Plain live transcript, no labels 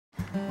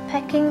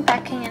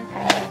packing.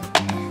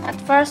 At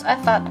first I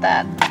thought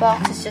that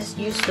box is just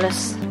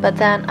useless, but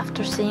then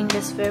after seeing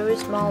this very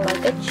small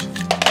luggage,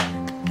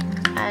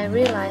 I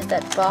realized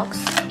that box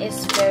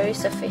is very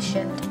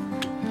efficient,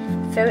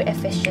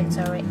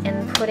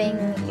 in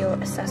putting your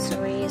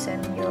accessories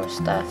and your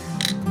stuff.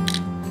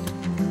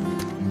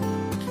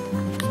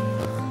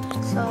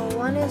 So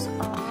one is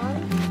on.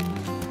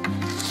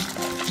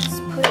 Let's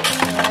put it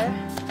here.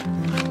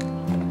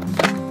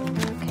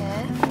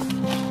 Okay.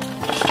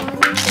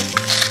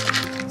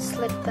 Just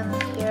slip them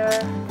here.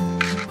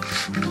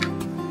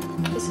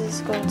 This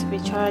is going to be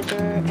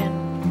charger and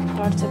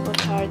portable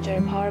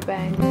charger, power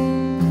bank.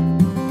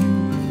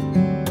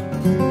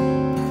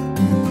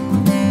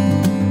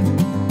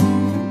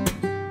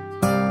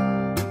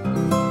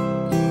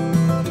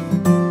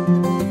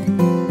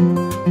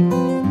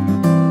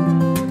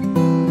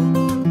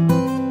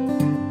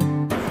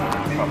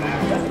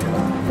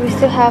 We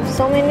still have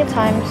so many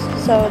times,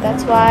 so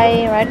that's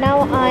why right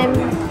now I'm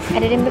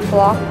editing the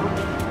vlog.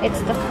 It's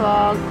the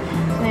vlog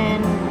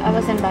when I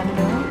was in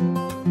Bandung.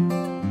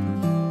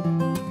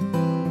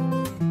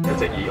 一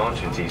直以安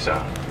全至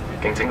上，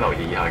敬請留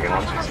意以下嘅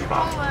安全示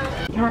範。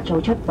即刻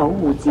做出保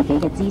護自己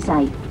嘅姿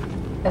勢。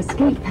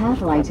Escape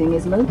path lighting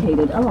is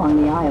located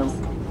along the aisles.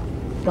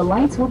 The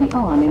lights will be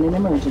on in an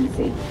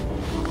emergency.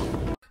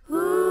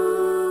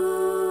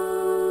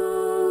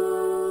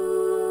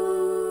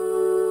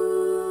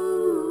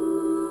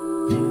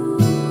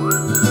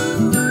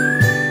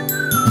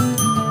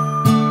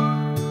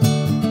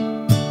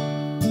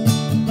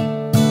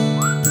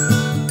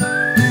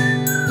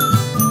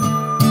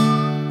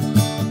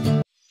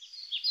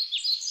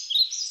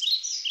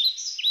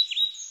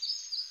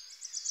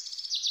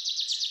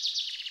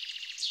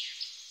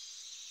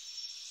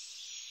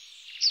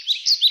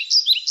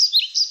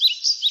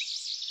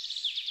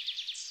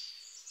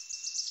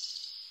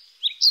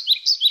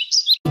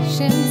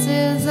 Patience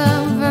is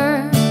a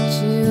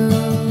virtue,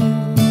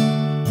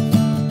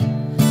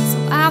 so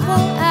I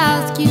will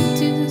ask you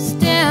to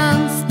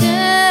stand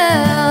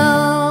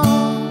still,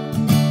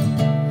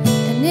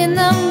 and in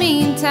the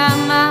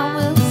meantime I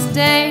will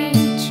stay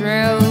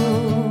true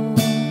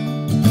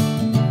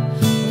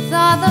with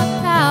all the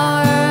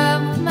power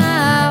of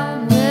my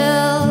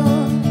will.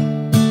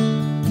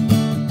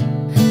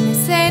 They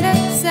say to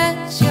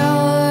set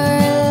your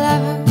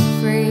lover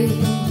free.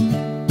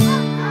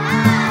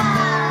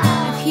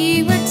 He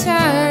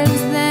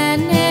returns, then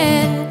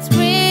it's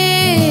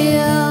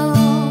real.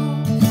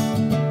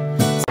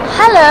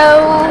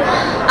 Hello!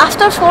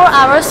 After 4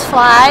 hours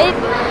flight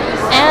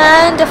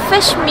and the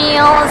fish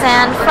meals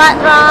and fried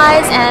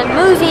rice and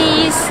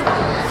movies,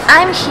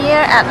 I'm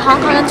here at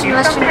Hong Kong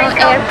International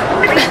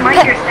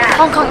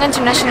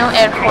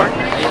Airport.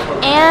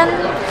 And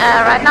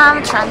right now I'm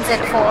in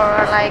transit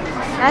for like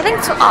I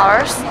think 2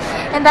 hours,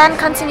 and then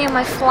continue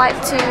my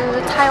flight to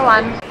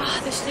Taiwan. Oh,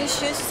 this new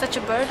shoes is such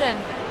a burden.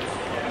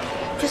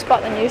 Just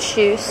bought the new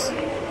shoes.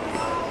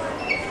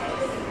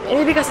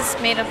 Maybe because it's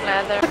made of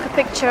leather. I took a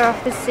picture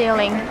of the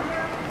ceiling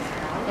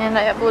and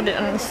I uploaded it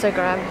on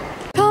Instagram.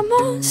 Come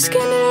on,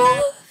 skinny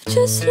love,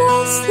 just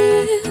last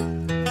year.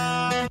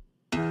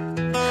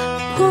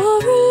 Pour a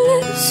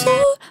little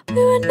soul,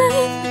 we were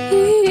never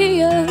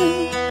here.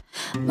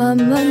 My,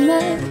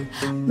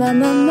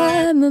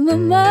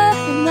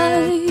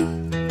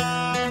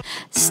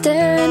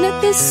 staring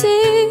at the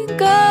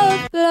seagull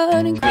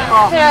floating.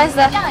 Here is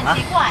the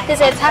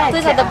these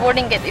are the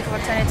boarding gate before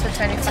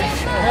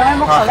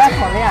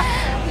 22:25.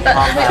 But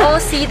we all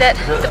see that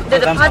the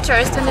departure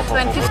is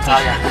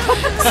 22:50.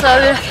 So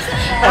we're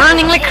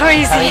running like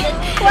crazy.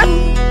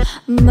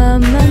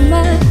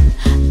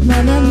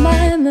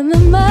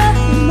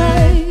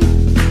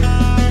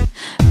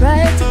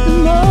 Right at the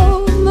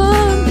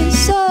moment we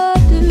saw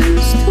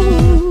this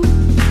too.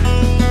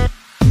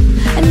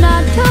 And I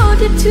told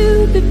you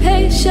to be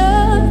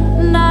patient,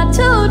 and I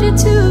told you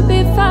to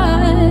be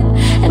fine,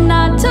 and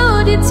I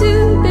told you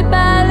to be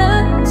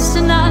balanced,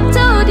 and I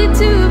told you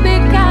to be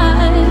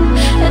kind.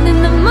 And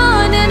in the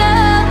morning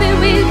I'll be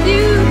with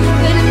you,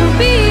 but it will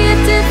be a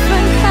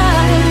different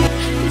kind.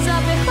 'Cause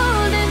I'll be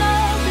holding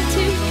all the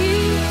two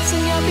keys,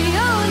 and you'll be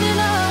holding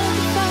all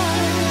the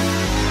fire.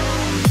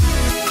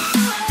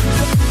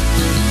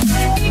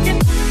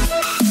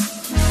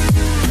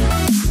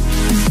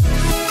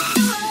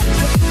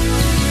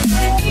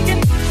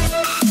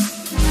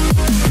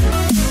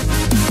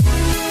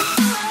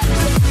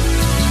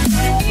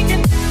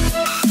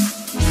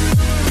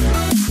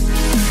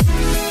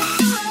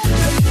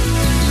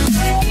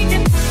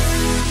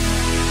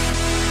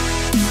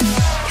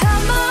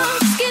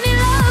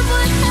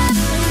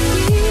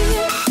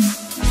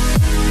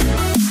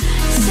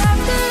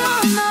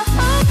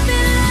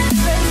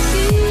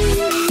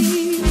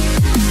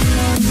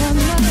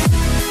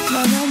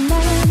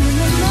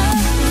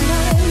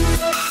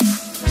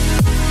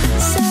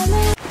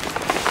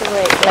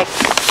 Like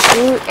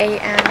 2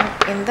 a.m.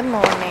 in the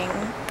morning,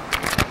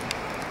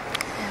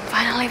 and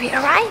finally we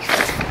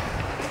arrived.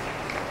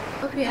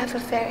 Hope you have a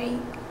very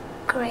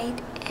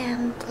great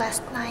and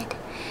blessed night.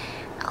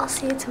 I'll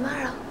see you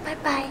tomorrow. Bye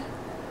bye.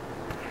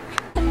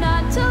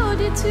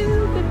 to